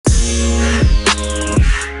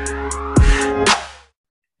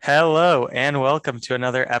Hello and welcome to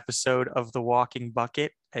another episode of The Walking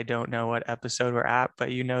Bucket. I don't know what episode we're at,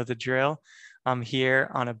 but you know the drill. I'm here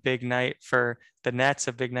on a big night for the Nets,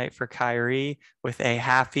 a big night for Kyrie with a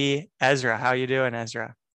happy Ezra. How you doing,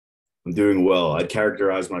 Ezra? I'm doing well. I'd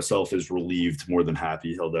characterize myself as relieved more than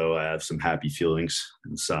happy, although I have some happy feelings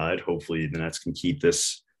inside. Hopefully, the Nets can keep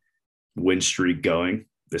this win streak going,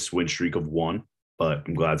 this win streak of one. But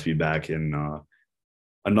I'm glad to be back in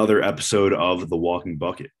another episode of The Walking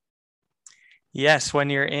Bucket. Yes, when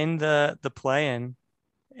you're in the play-in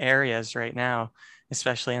areas right now,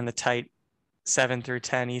 especially in the tight 7 through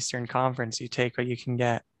 10 Eastern Conference, you take what you can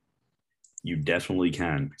get. You definitely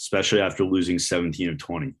can, especially after losing 17 of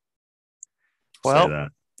 20. Say Well, that.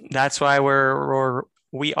 that's why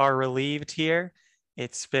we are relieved here.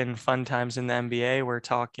 It's been fun times in the NBA. We're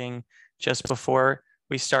talking just before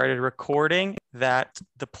we started recording that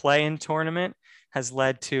the play-in tournament has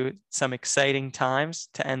led to some exciting times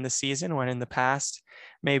to end the season when in the past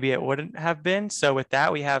maybe it wouldn't have been. So with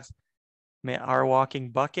that, we have our walking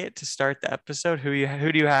bucket to start the episode. Who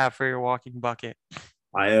do you have for your walking bucket?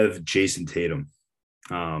 I have Jason Tatum.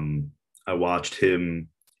 I watched him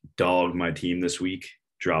dog my team this week,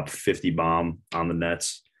 drop 50 bomb on the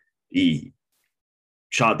Nets. He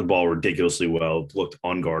shot the ball ridiculously well, looked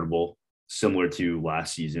unguardable, similar to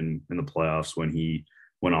last season in the playoffs when he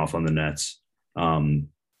went off on the Nets. Um,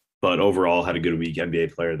 but overall, had a good week.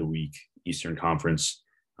 NBA Player of the Week, Eastern Conference,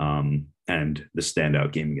 and the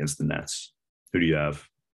standout game against the Nets. Who do you have?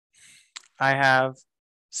 I have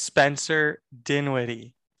Spencer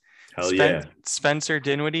Dinwiddie. Hell yeah. Spencer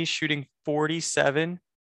Dinwiddie shooting 47%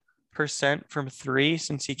 from three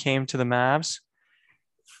since he came to the Mavs.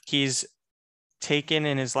 He's taken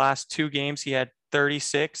in his last two games, he had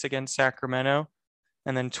 36 against Sacramento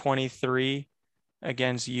and then 23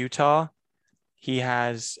 against Utah. He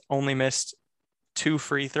has only missed two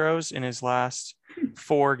free throws in his last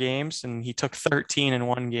four games, and he took 13 in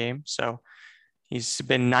one game. So he's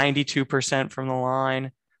been 92% from the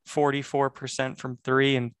line, 44% from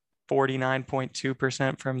three, and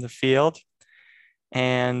 49.2% from the field.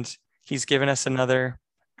 And he's given us another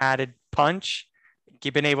added punch.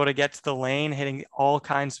 He's been able to get to the lane, hitting all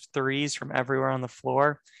kinds of threes from everywhere on the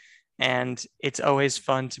floor. And it's always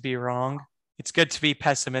fun to be wrong. It's good to be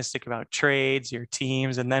pessimistic about trades, your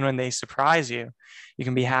teams, and then when they surprise you, you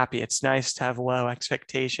can be happy. It's nice to have low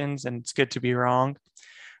expectations, and it's good to be wrong.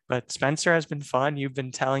 But Spencer has been fun. You've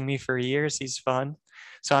been telling me for years he's fun.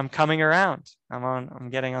 So I'm coming around. I'm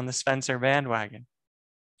getting on the Spencer bandwagon.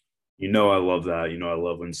 I love that. I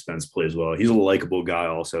love when Spence plays well. He's a likable guy,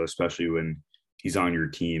 also, especially when he's on your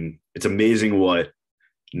team. It's amazing what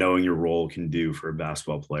knowing your role can do for a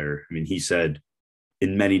basketball player. I mean, he said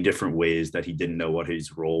in many different ways that he didn't know what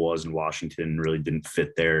his role was in Washington, really didn't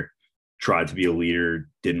fit there, tried to be a leader,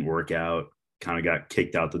 didn't work out, kind of got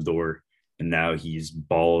kicked out the door. And now he's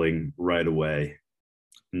balling right away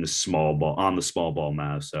in the small ball on the small ball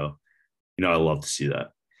Mavs. So, I love to see that.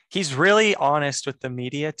 He's really honest with the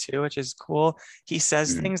media too, which is cool. He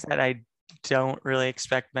says Mhm. things that I don't really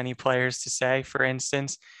expect many players to say. For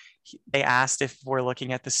instance, they asked if we're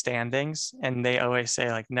looking at the standings, and they always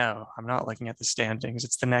say, like, no, I'm not looking at the standings.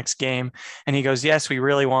 It's the next game. And he goes, yes, we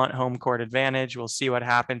really want home court advantage. We'll see what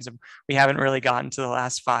happens. We haven't really gotten to the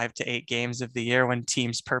last 5 to 8 games of the year when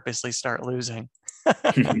teams purposely start losing.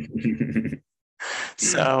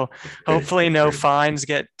 So That's great. hopefully That's no great. fines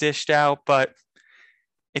get dished out, but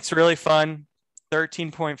it's really fun.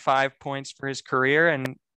 13.5 points for his career,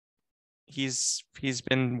 and he's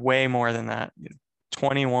been way more than that.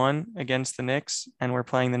 21 against the Knicks, and we're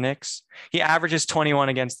playing the Knicks. He averages 21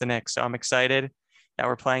 against the Knicks, so I'm excited that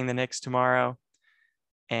we're playing the Knicks tomorrow.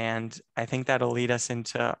 And I think that'll lead us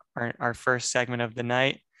into our first segment of the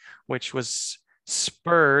night, which was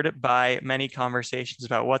spurred by many conversations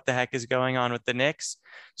about what the heck is going on with the Knicks.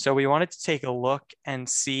 So we wanted to take a look and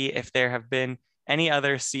see if there have been any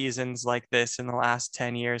other seasons like this in the last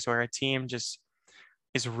 10 years where a team just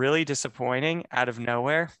is really disappointing out of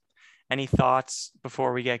nowhere. Any thoughts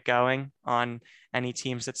before we get going on any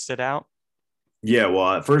teams that stood out? Yeah,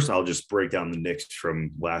 well, at first I'll just break down the Knicks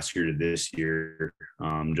from last year to this year,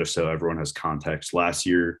 just so everyone has context. Last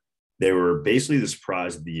year, they were basically the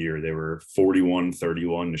surprise of the year. They were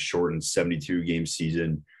 41-31 to shorten 72 game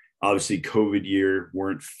season. Obviously, COVID year,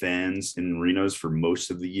 weren't fans in arenas for most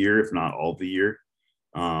of the year, if not all of the year.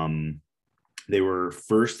 Um, they were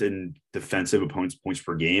first in defensive opponents' points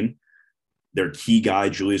per game. Their key guy,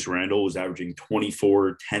 Julius Randle, was averaging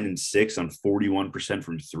 24, 10, and 6 on 41%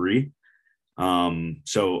 from three.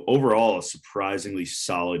 So overall, a surprisingly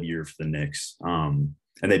solid year for the Knicks. And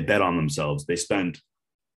they bet on themselves. They spent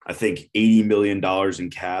I think $80 million in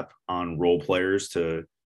cap on role players to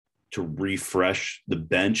refresh the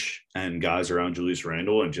bench and guys around Julius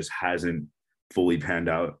Randle, and just hasn't fully panned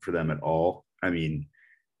out for them at all. I mean,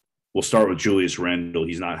 we'll start with Julius Randle.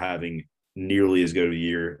 He's not having nearly as good of a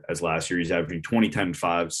year as last year. He's averaging 20, 10,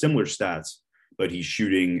 5, similar stats, but he's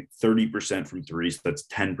shooting 30% from three. So that's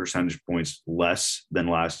 10 percentage points less than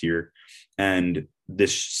last year. And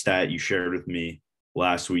this stat you shared with me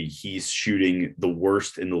last week, he's shooting the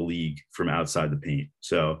worst in the league from outside the paint.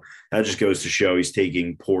 So that just goes to show he's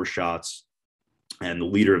taking poor shots, and the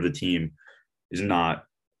leader of the team is not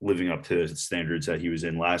living up to the standards that he was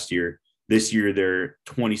in last year. This year, they're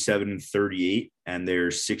 27-38, and they're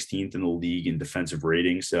 16th in the league in defensive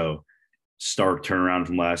rating. So stark turnaround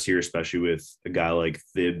from last year, especially with a guy like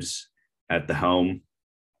Thibs at the helm.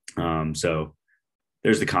 So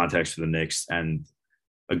there's the context for the Knicks and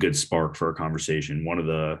a good spark for our conversation. One of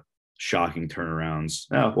the shocking turnarounds.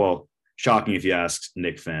 Well, shocking if you ask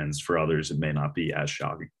Knick fans. For others, it may not be as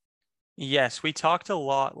shocking. Yes, we talked a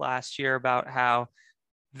lot last year about how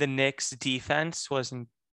the Knicks defense was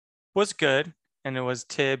good, and it was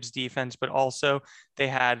Tibbs' defense, but also they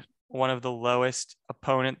had one of the lowest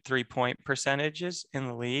opponent 3-point percentages in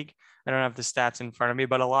the league. I don't have the stats in front of me,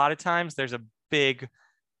 but a lot of times there's a big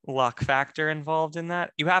luck factor involved in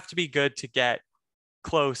that. You have to be good to get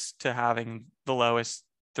close to having the lowest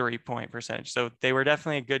 3-point percentage. So they were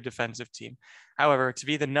definitely a good defensive team. However, to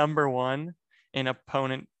be the number one in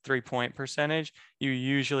opponent 3-point percentage, you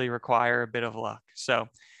usually require a bit of luck. So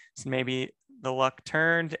maybe the luck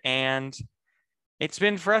turned, and it's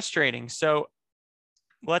been frustrating. So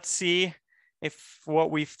let's see if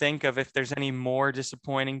there's any more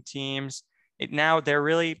disappointing teams. It'll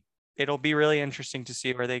be really interesting to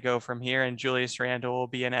see where they go from here. And Julius Randle will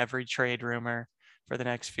be in every trade rumor for the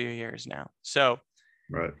next few years now. So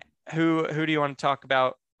right. Who do you want to talk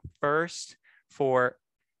about first for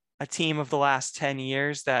a team of the last 10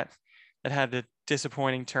 years that had a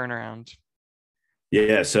disappointing turnaround?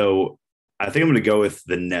 Yeah. So I think I'm going to go with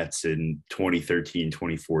the Nets in 2013,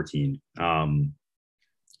 2014.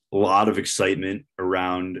 A lot of excitement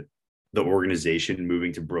around the organization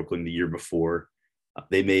moving to Brooklyn the year before.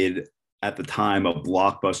 They made, at the time, a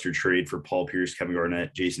blockbuster trade for Paul Pierce, Kevin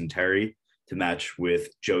Garnett, Jason Terry to match with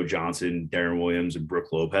Joe Johnson, Darren Williams, and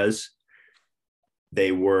Brooke Lopez.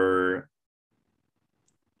 They were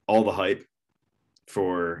all the hype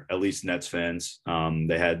for at least Nets fans.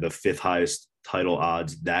 They had the 5th highest title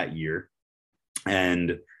odds that year,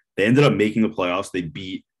 and they ended up making the playoffs. They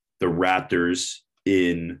beat the Raptors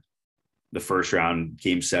in the first round,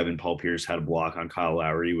 Game 7. Paul Pierce had a block on Kyle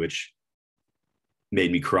Lowry, which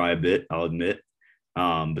made me cry a bit, I'll admit.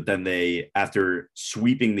 But then they, after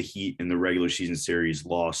sweeping the Heat in the regular season series,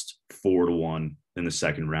 lost 4-1 in the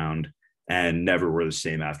second round and never were the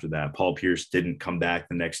same after that. Paul Pierce didn't come back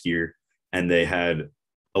the next year, and they had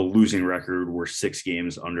a losing record, were 6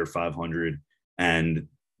 games under 500, and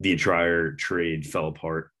the entire trade fell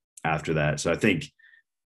apart after that. So I think,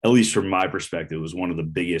 at least from my perspective, it was one of the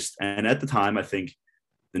biggest. And at the time, I think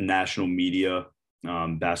the national media,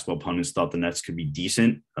 basketball pundits thought the Nets could be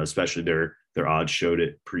decent, especially their odds showed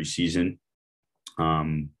it preseason.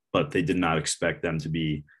 But they did not expect them to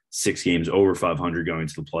be 6 games over 500 going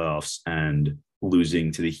to the playoffs and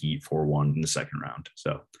losing to the Heat 4-1 in the second round.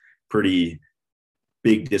 So pretty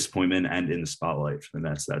big disappointment and in the spotlight for the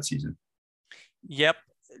Nets that season. Yep,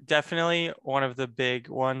 definitely one of the big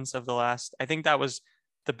ones of the last. I think that was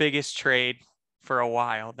the biggest trade for a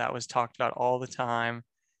while. That was talked about all the time,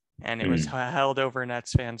 and it was held over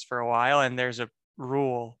Nets fans for a while. And there's a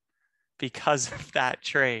rule because of that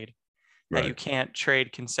trade that you can't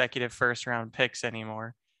trade consecutive first round picks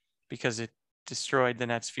anymore, because it destroyed the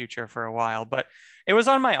Nets' future for a while. But it was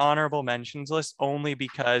on my honorable mentions list only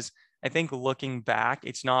because I think looking back,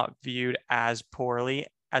 it's not viewed as poorly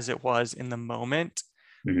as it was in the moment,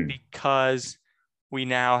 because we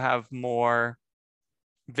now have more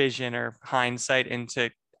vision or hindsight into,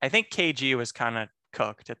 I think KG was kind of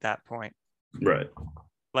cooked at that point. Right.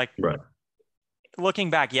 Looking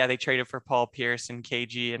back, yeah, they traded for Paul Pierce and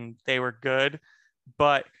KG and they were good.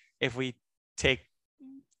 But if we take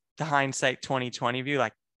the hindsight 2020 view,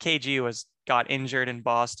 like KG got injured in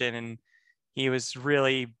Boston and he was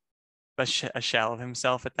really a shell of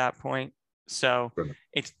himself at that point. So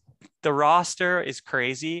it's, the roster is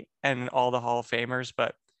crazy and all the Hall of Famers,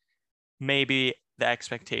 but maybe the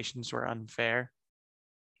expectations were unfair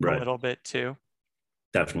a little bit too.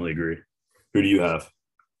 Definitely agree. Who do you have?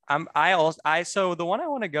 So the one I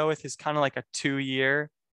want to go with is kind of like a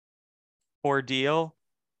 2-year ordeal,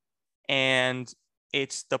 and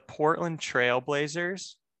it's the Portland Trail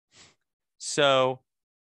Blazers. So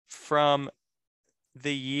from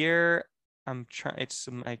the year,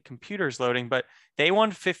 my computer's loading, but they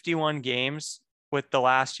won 51 games with the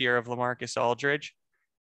last year of LaMarcus Aldridge.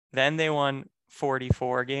 Then they won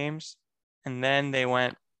 44 games, and then they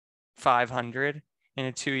went 500 in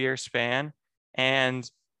a 2-year span. And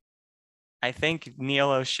I think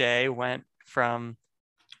Neil O'Shea went from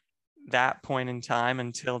that point in time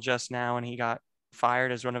until just now, and he got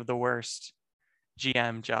fired as one of the worst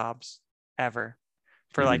GM jobs ever.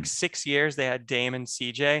 For like 6 years, they had Dame and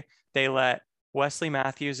CJ. They let Wesley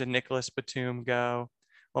Matthews and Nicholas Batum go,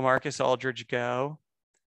 LaMarcus Aldridge go,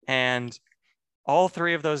 and all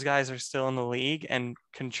three of those guys are still in the league and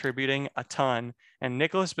contributing a ton. And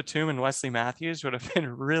Nicholas Batum and Wesley Matthews would have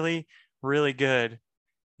been really, really good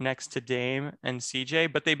next to Dame and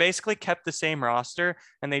CJ, but they basically kept the same roster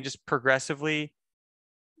and they just progressively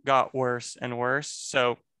got worse and worse.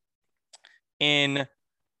 So in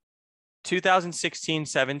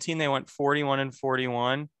 2016-17, they went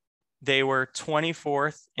 41-41. They were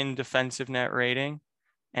 24th in defensive net rating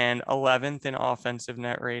and 11th in offensive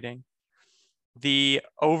net rating. The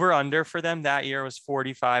over-under for them that year was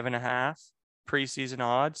 45.5 preseason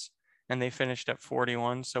odds, and they finished at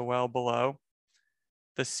 41, so well below.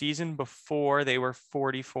 The season before, they were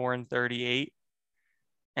 44-38,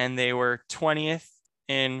 and they were 20th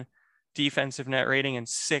in defensive net rating and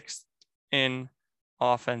 6th in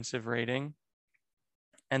offensive rating.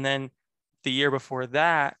 And then the year before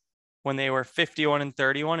that, when they were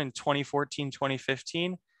 51-31 in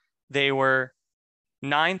 2014-2015, they were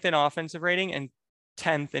 9th in offensive rating and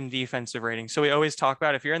 10th in defensive rating. So we always talk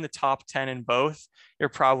about if you're in the top 10 in both, you're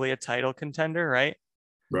probably a title contender, right?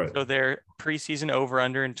 Right. So their preseason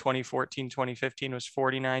over-under in 2014-2015 was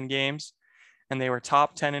 49 games, and they were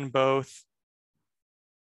top 10 in both.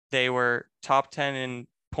 They were top 10 in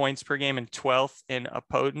points per game and 12th in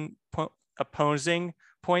opposing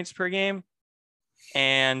points per game.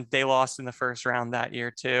 And they lost in the first round that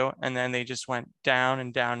year too. And then they just went down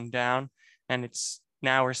and down and down. And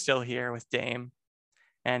now we're still here with Dame.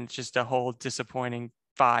 And just a whole disappointing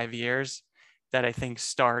 5 years that I think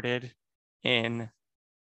started in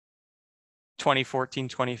 2014,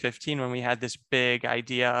 2015, when we had this big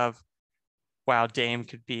idea of, wow, Dame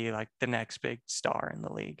could be like the next big star in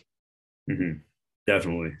the league. Mm-hmm.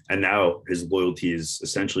 Definitely. And now his loyalty has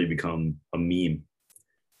essentially become a meme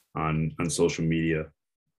on social media.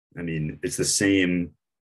 I mean, it's the same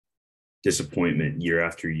disappointment year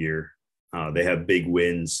after year. They have big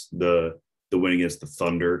wins. The win against the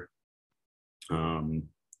Thunder a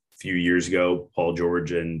few years ago, Paul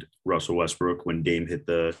George and Russell Westbrook, when Dame hit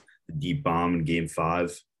the deep bomb in Game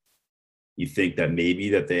 5. You think that maybe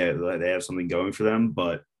that they have something going for them,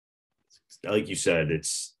 but like you said,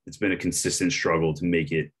 it's been a consistent struggle to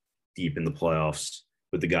make it deep in the playoffs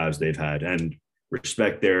with the guys they've had. And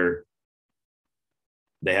respect they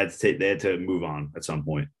had to move on at some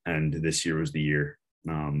point, and this year was the year.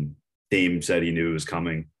 Dame said he knew it was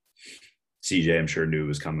coming. CJ, I'm sure, knew it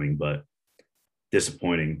was coming, but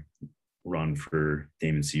disappointing run for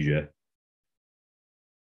Dame and CJ.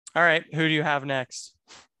 All right, who do you have next?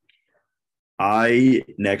 I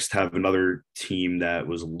next have another team that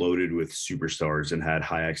was loaded with superstars and had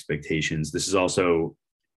high expectations. This is also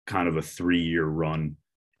kind of a 3-year run.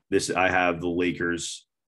 I have the Lakers,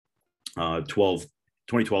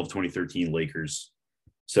 2012-2013 Lakers.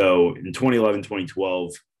 So in 2011,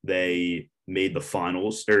 2012, they made the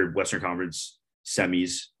finals, or Western Conference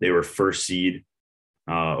semis. They were first seed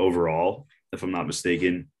overall, if I'm not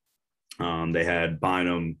mistaken. They had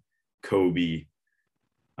Bynum, Kobe.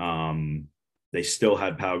 They still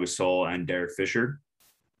had Pau Gasol and Derek Fisher.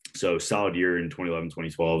 So solid year in 2011,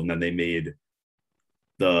 2012. And then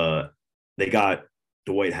they got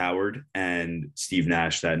Dwight Howard and Steve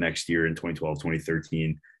Nash that next year in 2012,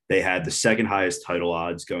 2013. They had the second highest title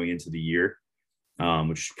odds going into the year,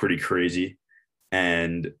 which is pretty crazy.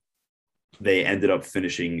 And they ended up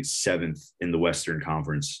finishing 7th in the Western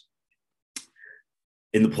Conference.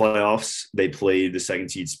 In the playoffs, they played the second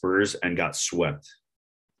seed Spurs and got swept.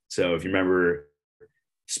 So if you remember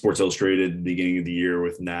Sports Illustrated at the beginning of the year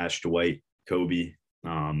with Nash, Dwight, Kobe,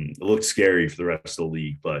 it looked scary for the rest of the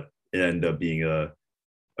league, but it ended up being a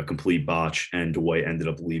complete botch, and Dwight ended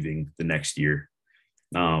up leaving the next year.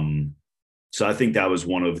 So I think that was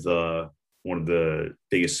one of the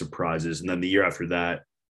biggest surprises. And then the year after that,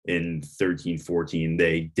 in 13-14,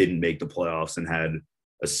 they didn't make the playoffs and had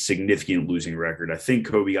a significant losing record. I think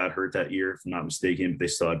Kobe got hurt that year, if I'm not mistaken, but they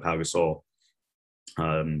still had Pau Gasol,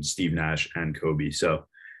 Steve Nash, and Kobe. So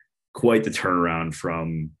quite the turnaround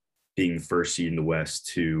from being first seed in the West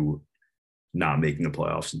to not making the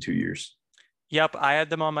playoffs in 2 years. Yep, I had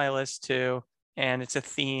them on my list too. and it's a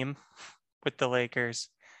theme with the Lakers.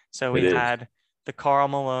 So It we is. had the Karl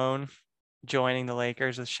Malone joining the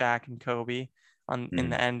Lakers with Shaq and Kobe in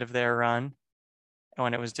the end of their run. And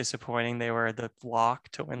when it was disappointing, they were the lock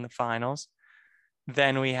to win the finals.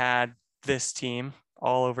 Then we had this team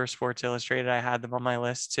all over Sports Illustrated. I had them on my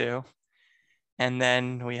list too. And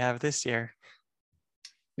then we have this year.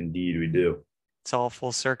 Indeed, we do. It's all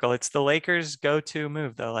full circle. It's the Lakers' go-to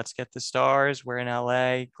move, though. Let's get the stars. We're in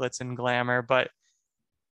LA, glitz and glamour. But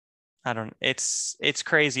it's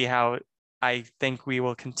crazy how I think we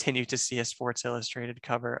will continue to see a Sports Illustrated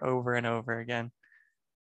cover over and over again.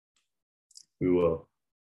 We will.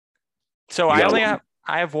 So I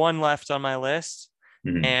have one left on my list,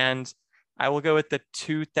 and I will go with the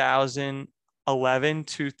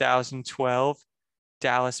 2011-2012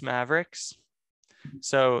 Dallas Mavericks.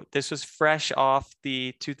 So this was fresh off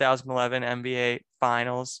the 2011 NBA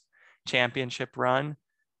Finals championship run.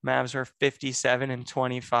 Mavs were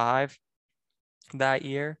 57-25 that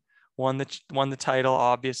year. Won the title,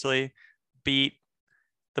 obviously. Beat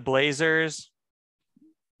the Blazers,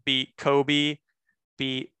 beat Kobe,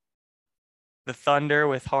 beat the Thunder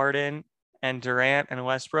with Harden and Durant and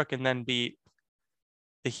Westbrook, and then beat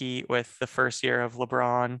the Heat with the first year of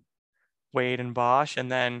LeBron, Wade, and Bosh.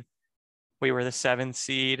 And then we were the 7th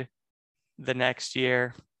seed the next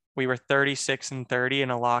year. We were 36-30 in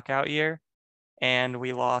a lockout year, and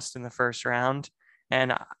we lost in the first round.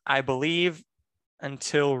 And I believe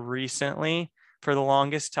until recently, for the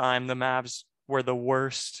longest time, the Mavs were the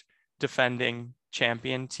worst defending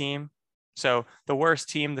champion team. So the worst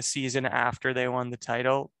team the season after they won the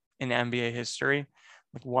title in NBA history,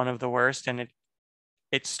 like one of the worst. And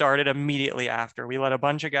it started immediately after. We let a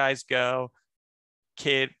bunch of guys go.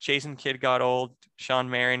 Jason Kidd got old. Sean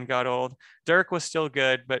Marion got old. Dirk was still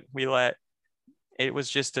good, but it was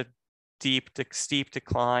just a steep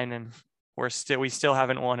decline, and we still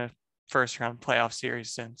haven't won a first round playoff series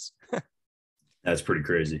since. That's pretty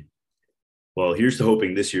crazy. Well, here's to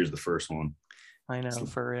hoping this year's the first one. I know,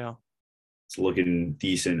 for real. It's looking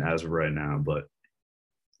decent as of right now, but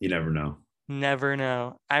you never know. Never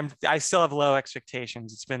know. I still have low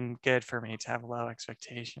expectations. It's been good for me to have low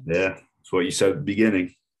expectations. Yeah, that's what you said at the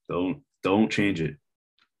beginning. Don't change it.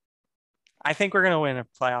 I think we're gonna win a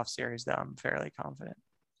playoff series, though. I'm fairly confident.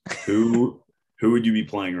 Who would you be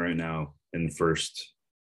playing right now in the first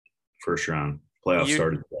round? Playoff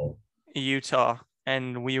started. Utah,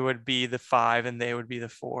 and we would be the 5 and they would be the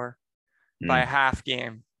 4 by a half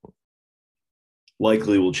game.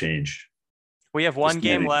 Likely will change. We have one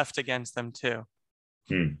game left against them too.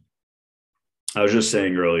 I was just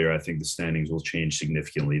saying earlier, I think the standings will change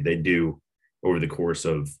significantly. They do over the course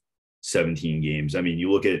of 17 games. I mean, you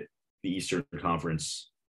look at the Eastern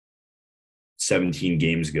Conference 17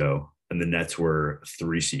 games ago, and the Nets were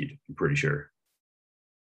 3 seed, I'm pretty sure.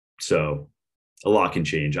 So a lot can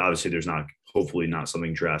change. Obviously, there's hopefully not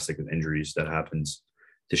something drastic with injuries that happens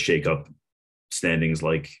to shake up standings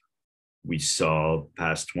like we saw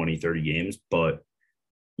past 20, 30 games, but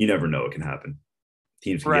you never know what can happen.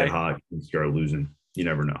 Teams can get hot and start losing. You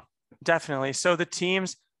never know. Definitely. So the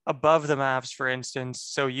teams above the Mavs, for instance,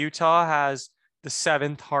 so Utah has the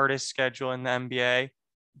 7th hardest schedule in the NBA.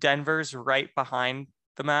 Denver's right behind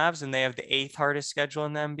the Mavs, and they have the 8th hardest schedule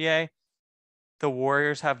in the NBA. The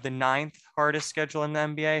Warriors have the 9th hardest schedule in the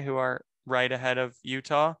NBA, who are right ahead of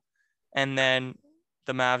Utah. And then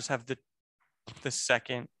the Mavs have the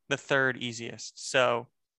 3rd easiest. So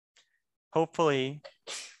hopefully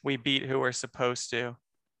we beat who we're supposed to,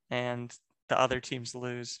 and the other teams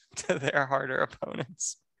lose to their harder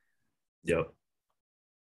opponents. Yep.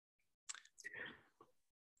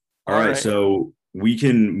 All right. So we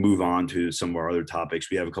can move on to some of our other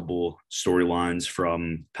topics. We have a couple storylines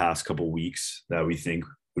from past couple weeks that we think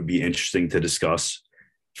would be interesting to discuss.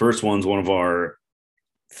 First one's one of our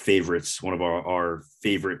favorites, one of our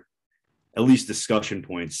favorite, at least discussion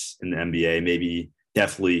points in the NBA, maybe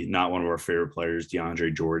definitely not one of our favorite players,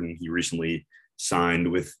 Deandre Jordan. He recently signed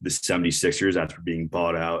with the 76ers after being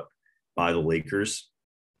bought out by the Lakers.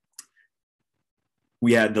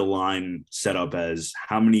 We had the line set up as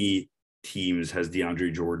how many teams has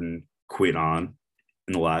Deandre Jordan quit on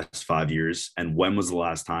in the last 5 years, and when was the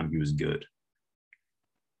last time he was good?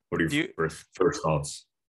 What are your first thoughts?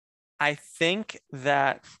 I think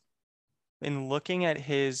that in looking at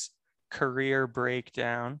his career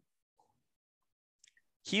breakdown,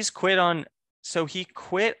 he quit on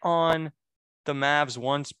the Mavs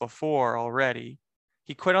once before already.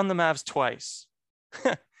 He quit on the Mavs twice.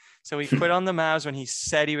 So he quit on the Mavs when he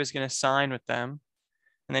said he was going to sign with them,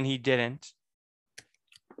 and then he didn't.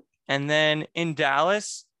 And then in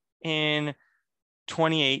Dallas in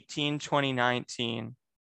 2018, 2019,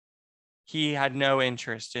 he had no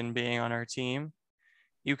interest in being on our team.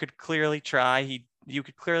 You could clearly you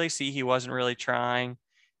could clearly see he wasn't really trying.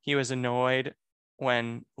 He was annoyed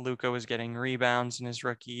when Luka was getting rebounds in his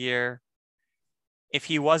rookie year. If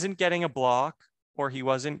he wasn't getting a block, or he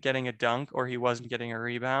wasn't getting a dunk, or he wasn't getting a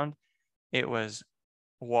rebound, it was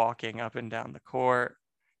walking up and down the court.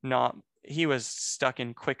 He was stuck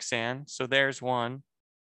in quicksand. So there's one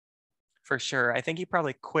for sure. I think he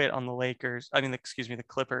probably quit on the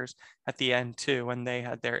Clippers at the end too, when they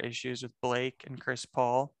had their issues with Blake and Chris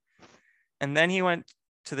Paul. And then he went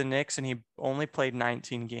to the Knicks and he only played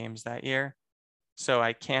 19 games that year. So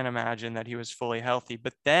I can't imagine that he was fully healthy.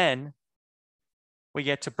 But then we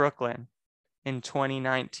get to Brooklyn in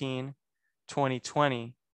 2019,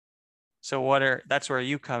 2020. So that's where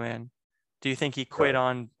you come in. Do you think he quit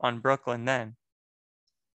on Brooklyn then?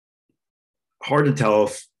 Hard to tell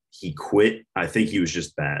if he quit. I think he was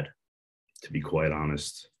just bad, to be quite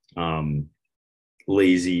honest.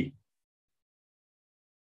 Lazy,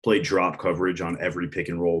 played drop coverage on every pick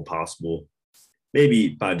and roll possible, maybe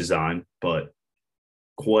by design, but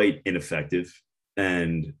quite ineffective.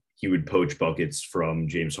 And he would poach buckets from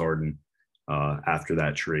James Harden after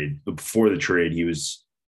that trade. But before the trade,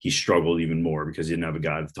 he struggled even more because he didn't have a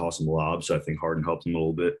guy to toss him the lob. So I think Harden helped him a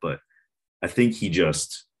little bit, but I think he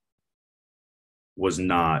just was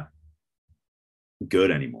not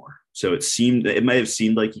good anymore. So it may have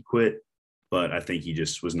seemed like he quit, but I think he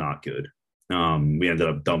just was not good. We ended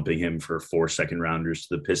up dumping him for 4 second rounders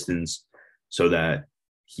to the Pistons so that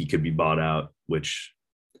he could be bought out, which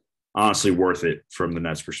honestly worth it from the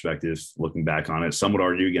Nets perspective, looking back on it. Some would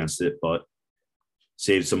argue against it, but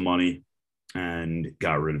saved some money and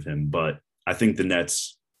got rid of him. But I think the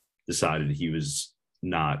Nets decided he was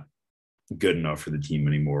not good enough for the team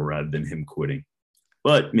anymore rather than him quitting.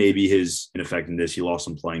 But maybe his ineffectiveness, he lost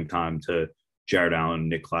some playing time to Jared Allen and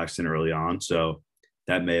Nick Claxton early on. So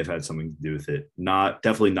that may have had something to do with it.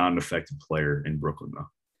 Definitely not an effective player in Brooklyn, though.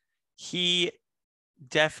 He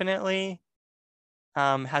definitely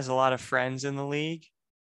has a lot of friends in the league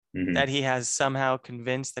that he has somehow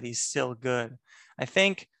convinced that he's still good. I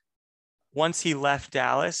think once he left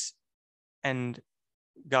Dallas and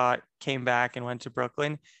came back and went to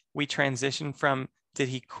Brooklyn, we transitioned from did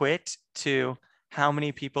he quit to how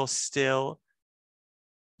many people still,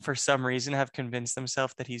 for some reason, have convinced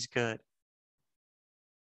themselves that he's good.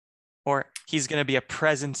 Or he's going to be a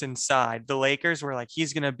presence inside. The Lakers were like,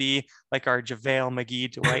 he's going to be like our JaVale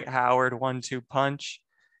McGee, Dwight Howard 1-2 punch.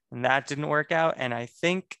 And that didn't work out. And I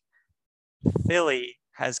think Philly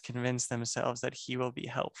has convinced themselves that he will be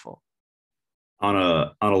helpful. On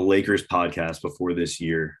a Lakers podcast before this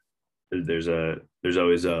year, there's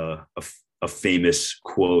always a famous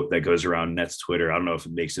quote that goes around Nets Twitter. I don't know if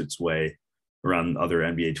it makes its way around other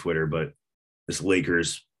NBA Twitter, but this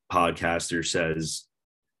Lakers podcaster says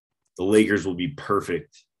the Lakers will be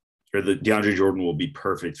perfect, or the Deandre Jordan will be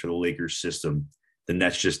perfect for the Lakers system. The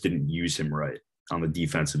Nets just didn't use him right on the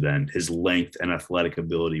defensive end. His length and athletic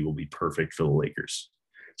ability will be perfect for the Lakers.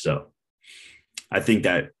 So I think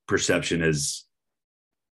that perception is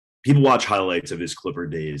people watch highlights of his Clipper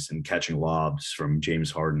days and catching lobs from James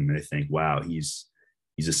Harden. And they think, wow, he's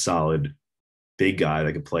a solid big guy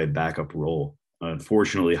that could play a backup role.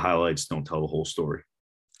 Unfortunately, highlights don't tell the whole story.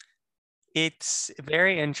 It's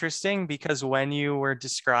very interesting because when you were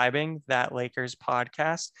describing that Lakers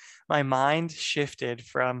podcast, my mind shifted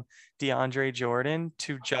from DeAndre Jordan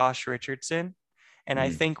to Josh Richardson. And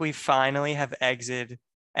I think we finally have exited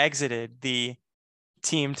the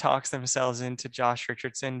team talks themselves into Josh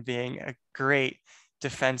Richardson being a great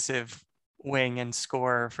defensive wing and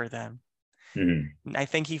scorer for them. I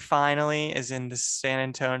think he finally is in the San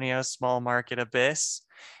Antonio small market abyss,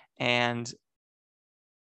 and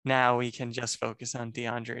now we can just focus on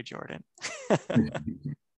DeAndre Jordan.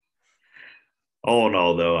 All in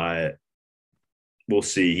all, though, we'll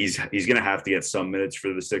see. He's going to have to get some minutes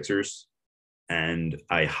for the Sixers, and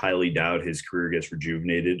I highly doubt his career gets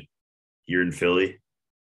rejuvenated here in Philly.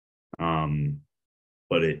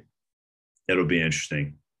 But it'll be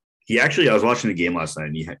interesting. I was watching the game last night,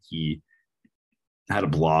 and he had a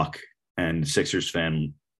block, and the Sixers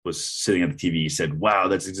fan was sitting at the TV. He said, "Wow,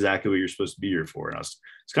 that's exactly what you're supposed to be here for." And I was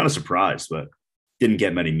kind of surprised, but didn't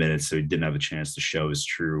get many minutes, so he didn't have a chance to show his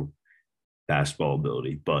true basketball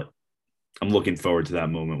ability. But I'm looking forward to that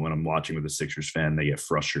moment when I'm watching with a Sixers fan. They get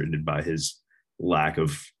frustrated by his lack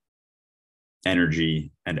of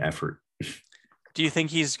energy and effort. Do you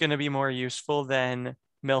think he's going to be more useful than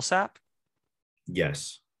Millsap?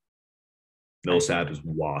 Yes. Millsap is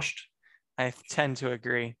washed. I tend to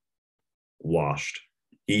agree. Washed.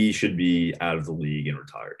 He should be out of the league and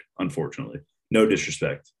retired, unfortunately. No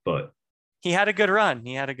disrespect, but He had a good run.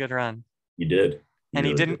 He had a good run. he did. And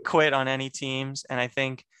he Really didn't did. quit on any teams. And I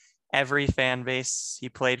think every fan base he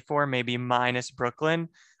played for, maybe minus Brooklyn,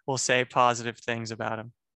 will say positive things about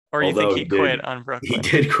him. Or you think Although he quit on he Brooklyn?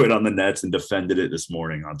 did quit on the Nets and defended it this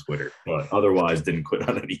morning on Twitter, but otherwise didn't quit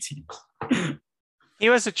on any team. He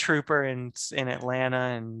was a trooper in Atlanta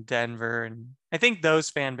and Denver. And I think those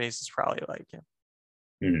fan bases probably like him.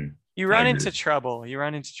 Mhm. You I run agree. into trouble. You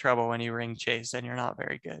run into trouble when you ring chase and you're not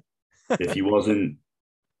very good. If he wasn't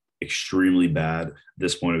extremely bad at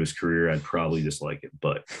this point of his career, I'd probably dislike it,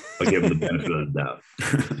 but I give him the benefit of the doubt.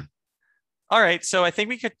 All right. So I think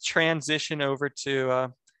we could transition over to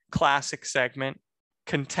a classic segment,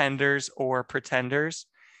 contenders or pretenders.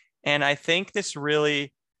 And I think this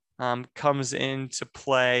really comes into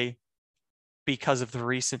play because of the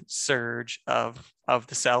recent surge of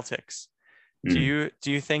the Celtics. Do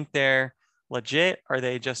you think they're legit? Are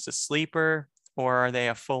they just a sleeper, or are they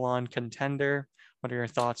a full-on contender? What are your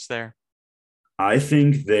thoughts there? I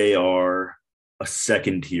think they are a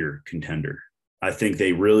second tier contender. I think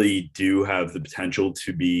they really do have the potential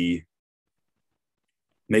to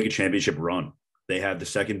make a championship run. They have the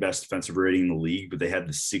second best defensive rating in the league, but they have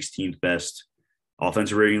the 16th best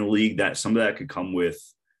offensive rating in the league. That some of that could come with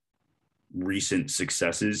recent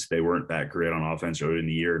successes. They weren't that great on offense early in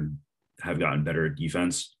the year and have gotten better at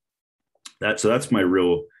defense. That's my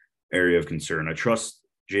real area of concern. I trust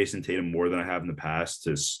Jason Tatum more than I have in the past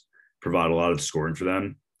to provide a lot of scoring for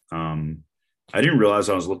them. I didn't realize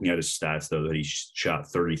I was looking at his stats, though, that he shot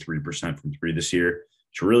 33% from three this year,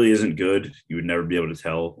 which really isn't good. You would never be able to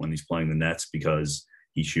tell when he's playing the Nets because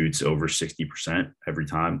he shoots over 60% every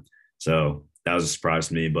time. So that was a surprise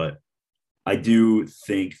to me. But I do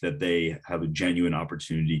think that they have a genuine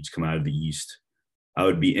opportunity to come out of the East. I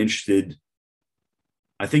would be interested.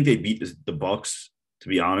 I think they beat the Bucks, to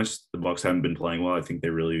be honest. The Bucks haven't been playing well. I think they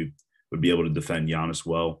really would be able to defend Giannis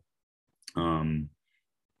well.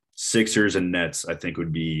 Sixers and Nets, I think,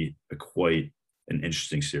 would be quite an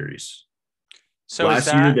interesting series. So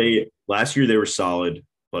last year they were solid,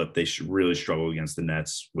 but they really struggled against the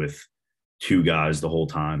Nets with two guys the whole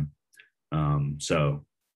time. So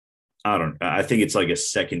I think it's like a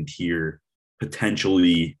second tier,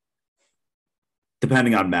 potentially,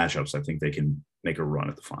 depending on matchups. I think they can make a run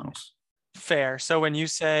at the finals. fair. So when you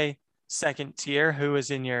say second tier, who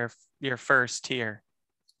is in your first tier?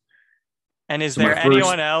 And is So my there first,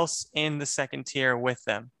 anyone else in the second tier with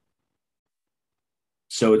them?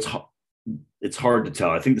 so it's hard to tell.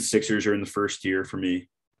 I think the Sixers are in the first tier for me.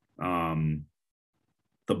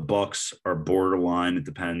 The Bucks are borderline. It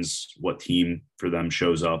depends what team for them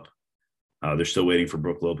shows up. They're still waiting for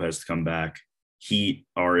Brook Lopez to come back. Heat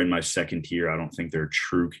are in my second tier. I don't think they're a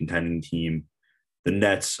true contending team. The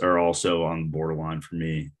Nets are also on the borderline for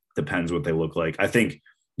me. Depends what they look like. I think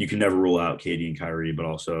you can never rule out KD and Kyrie, but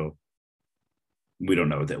also we don't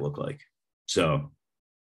know what they look like. So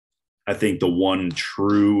I think the one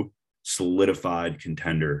true solidified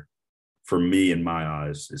contender for me in my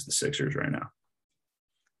eyes is the Sixers right now.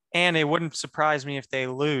 And it wouldn't surprise me if they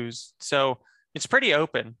lose. So it's pretty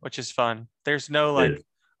open, which is fun. There's no like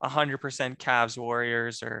 100% Cavs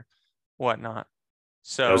Warriors or whatnot.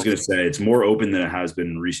 So I was going to say it's more open than it has been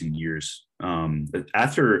in recent years.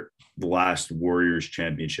 After the last Warriors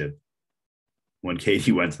championship, when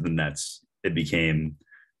KD went to the Nets, it became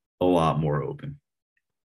a lot more open.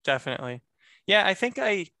 Definitely. Yeah, I think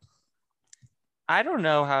I don't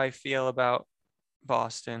know how I feel about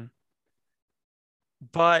Boston,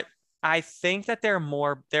 but I think that they're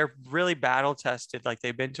really battle tested. Like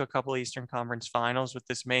they've been to a couple Eastern Conference finals with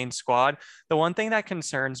this main squad. The one thing that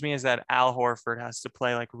concerns me is that Al Horford has to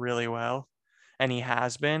play like really well, and he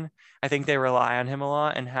has been. I think they rely on him a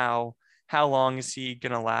lot, and how long is he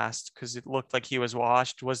gonna last? Because it looked like he was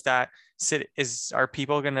washed. Are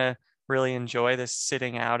people gonna really enjoy this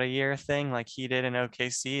sitting out a year thing like he did in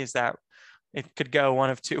OKC? Is that it could go one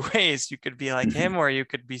of two ways. You could be like him, or you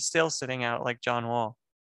could be still sitting out like John Wall.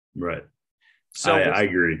 Right. So I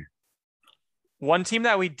agree. one team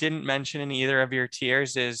that we didn't mention in either of your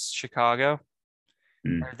tiers is Chicago.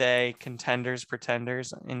 Are they contenders,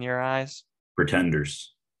 pretenders in your eyes?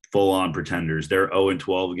 Pretenders, full on pretenders. They're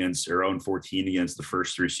 0-12 against or 0-14 against the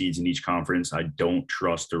first three seeds in each conference. I don't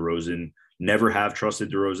trust DeRozan. Never have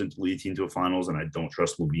trusted DeRozan to lead a team to a finals, and I don't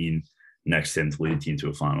trust Levine next to him to lead a team to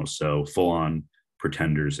a finals. So full on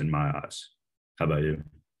pretenders in my eyes. How about you?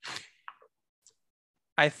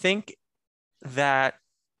 I think that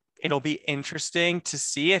it'll be interesting to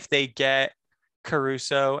see if they get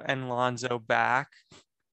Caruso and Lonzo back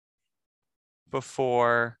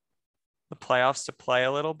before the playoffs to play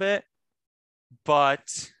a little bit,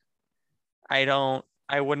 but I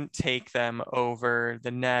wouldn't take them over the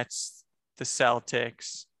Nets, the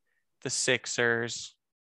Celtics, the Sixers.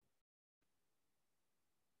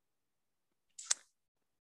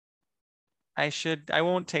 I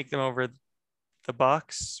won't take them over the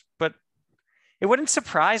Bucks, but it wouldn't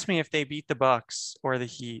surprise me if they beat the Bucks or the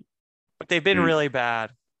Heat. But they've been really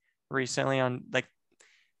bad recently on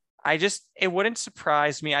it wouldn't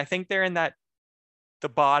surprise me. I think they're in the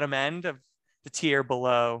bottom end of the tier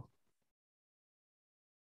below.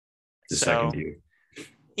 The second tier.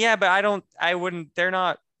 Yeah, but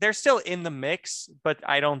they're still in the mix, but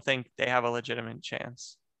I don't think they have a legitimate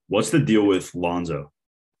chance. What's the deal with Lonzo?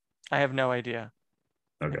 I have no idea.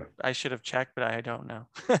 Okay. I should have checked, but I don't know.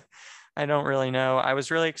 I don't really know. I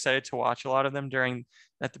was really excited to watch a lot of them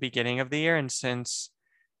at the beginning of the year. And since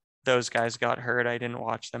those guys got hurt, I didn't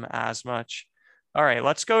watch them as much. All right,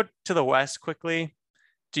 let's go to the West quickly.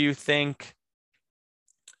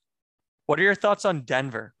 What are your thoughts on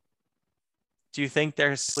Denver? Do you think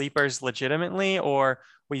they're sleepers legitimately, or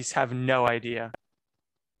we have no idea?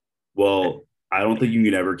 Well, I don't think you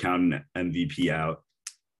can ever count an MVP out.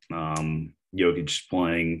 Jokic is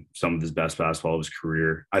playing some of his best basketball of his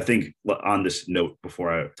career. I think on this note,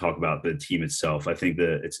 before I talk about the team itself, I think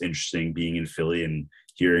that it's interesting being in Philly and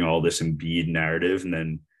hearing all this Embiid narrative and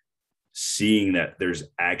then seeing that there's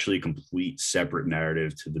actually a complete separate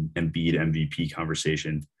narrative to the Embiid MVP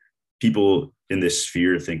conversation. People in this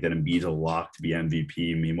sphere think that Embiid's a lock to be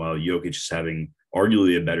MVP. Meanwhile, Jokic is having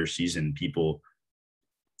arguably a better season. People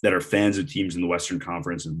that are fans of teams in the Western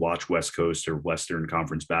Conference and watch West Coast or Western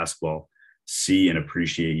Conference basketball see and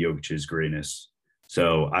appreciate Jokic's greatness.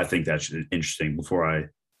 So I think that's interesting before I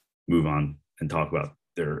move on and talk about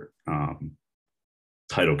their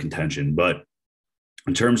title contention. But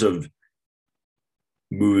in terms of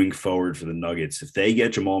moving forward for the Nuggets, if they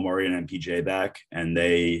get Jamal Murray and MPJ back and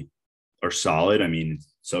they are solid, I mean,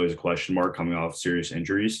 it's always a question mark coming off serious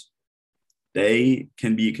injuries, they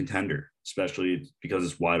can be a contender, especially because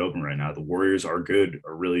it's wide open right now. The Warriors are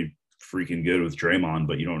really freaking good with Draymond,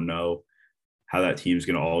 but you don't know how that team's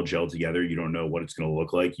going to all gel together. You don't know what it's going to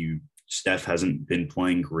look like. Steph hasn't been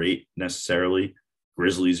playing great necessarily.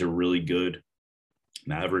 Grizzlies are really good.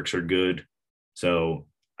 Mavericks are good. So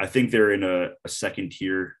I think they're in a second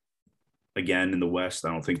tier again in the West.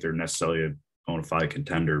 I don't think they're necessarily a bona fide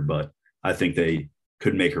contender, but I think they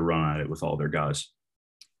could make a run at it with all their guys.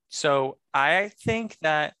 So I think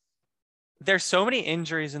that there's so many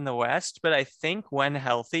injuries in the West, but I think when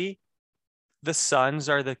healthy, the Suns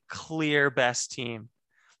are the clear best team,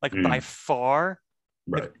 by far.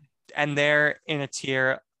 Right. And they're in a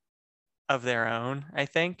tier of their own, I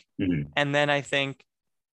think. Mm-hmm. And then I think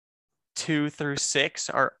 2 through 6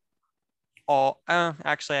 are all,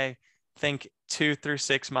 actually, I think 2 through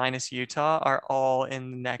 6 minus Utah are all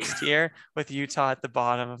in the next tier, with Utah at the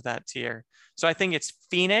bottom of that tier. So I think it's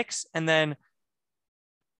Phoenix and then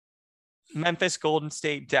Memphis, Golden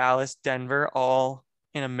State, Dallas, Denver, all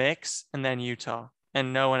in a mix, and then Utah,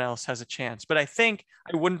 and no one else has a chance. But I think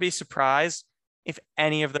I wouldn't be surprised if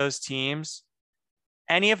any of those teams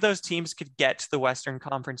could get to the Western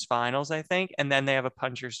Conference Finals, I think, and then they have a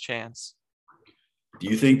puncher's chance. Do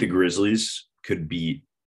you think the Grizzlies could beat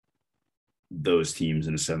those teams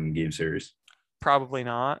in a 7-game series? Probably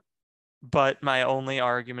not. But my only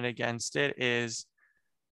argument against it is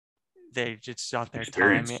it's not their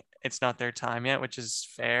time. It's not their time yet, which is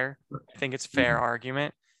fair. I think it's a fair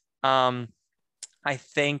argument. I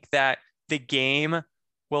think that the game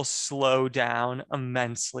will slow down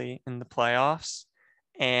immensely in the playoffs,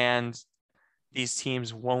 and these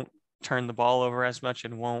teams won't turn the ball over as much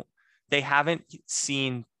they haven't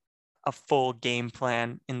seen a full game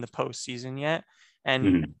plan in the postseason yet.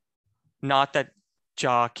 And not that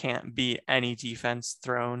Ja can't beat any defense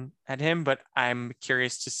thrown at him, but I'm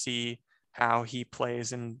curious to see how he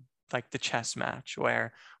plays in the chess match,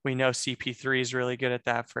 where we know CP3 is really good at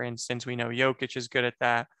that. For instance, we know Jokic is good at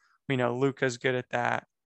that. We know Luka's good at that.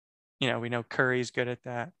 We know Curry's good at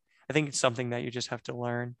that. I think it's something that you just have to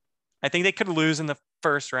learn. I think they could lose in the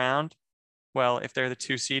first round. Well, if they're the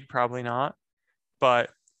 2 seed, probably not. But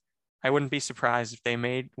I wouldn't be surprised if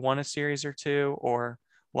they won a series or 2 or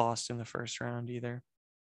lost in the first round either.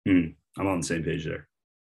 I'm on the same page there.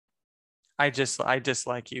 I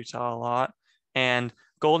dislike Utah a lot. And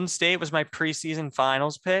Golden State was my preseason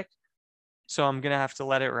finals pick, so I'm going to have to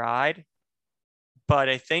let it ride. But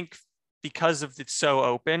I think because of it's so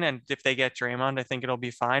open, and if they get Draymond, I think it'll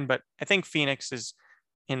be fine. But I think Phoenix is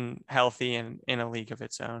healthy and in a league of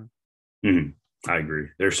its own. I agree.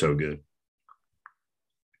 They're so good.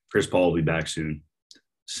 Chris Paul will be back soon.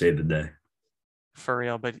 Save the day. for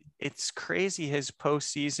real. But it's crazy his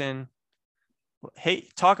postseason. Hey,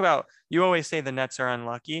 talk about, you always say the Nets are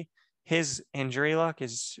unlucky. His injury luck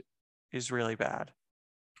is really bad.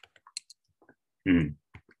 Mm.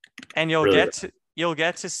 And you'll get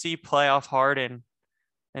to see playoff Harden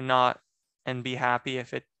and be happy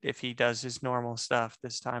if he does his normal stuff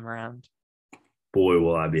this time around. Boy,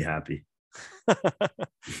 will I be happy.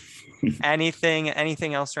 Anything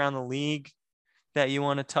else around the league that you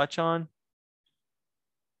want to touch on?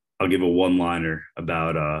 I'll give a one-liner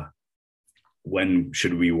about when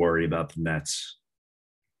should we worry about the Nets?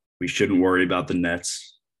 We shouldn't worry about the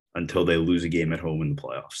Nets until they lose a game at home in the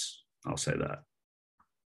playoffs. I'll say that.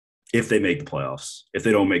 If they make the playoffs. If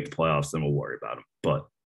they don't make the playoffs, then we'll worry about them. But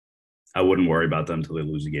I wouldn't worry about them until they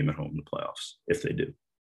lose a game at home in the playoffs, if they do.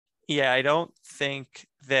 Yeah, I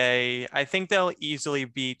think they'll easily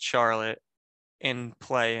beat Charlotte in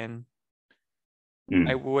play-in.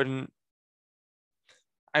 I wouldn't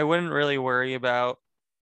really worry about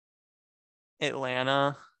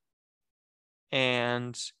Atlanta.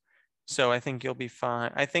 And so I think you'll be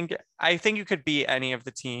fine. I think you could beat any of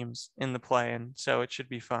the teams in the play-in, so it should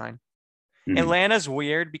be fine. Atlanta's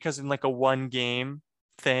weird because in like a one game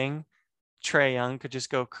thing, Trae Young could just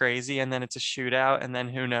go crazy and then it's a shootout and then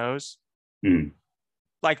who knows?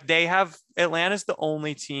 Like Atlanta's the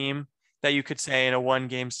only team that you could say in a one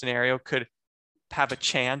game scenario could have a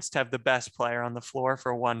chance to have the best player on the floor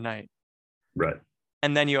for one night. Right.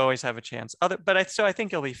 And then you always have a chance. So I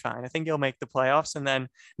think you'll be fine. I think you'll make the playoffs and then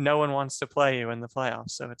no one wants to play you in the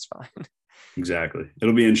playoffs. So it's fine. Exactly.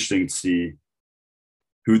 It'll be interesting to see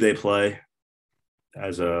who they play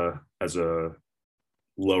as a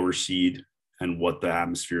lower seed and what the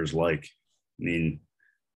atmosphere is like. I mean,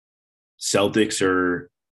 Celtics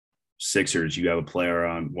or Sixers, you have a player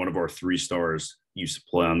on one of our 3 stars used to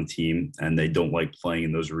play on the team and they don't like playing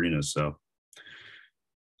in those arenas. So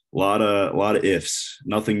a lot of ifs.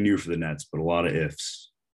 Nothing new for the Nets, but a lot of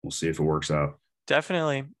ifs. We'll see if it works out.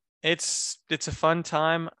 Definitely. It's a fun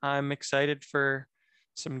time. I'm excited for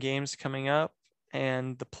some games coming up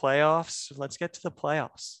and the playoffs. Let's get to the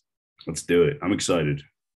playoffs. Let's do it. I'm excited.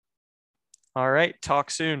 All right.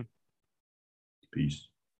 Talk soon. Peace.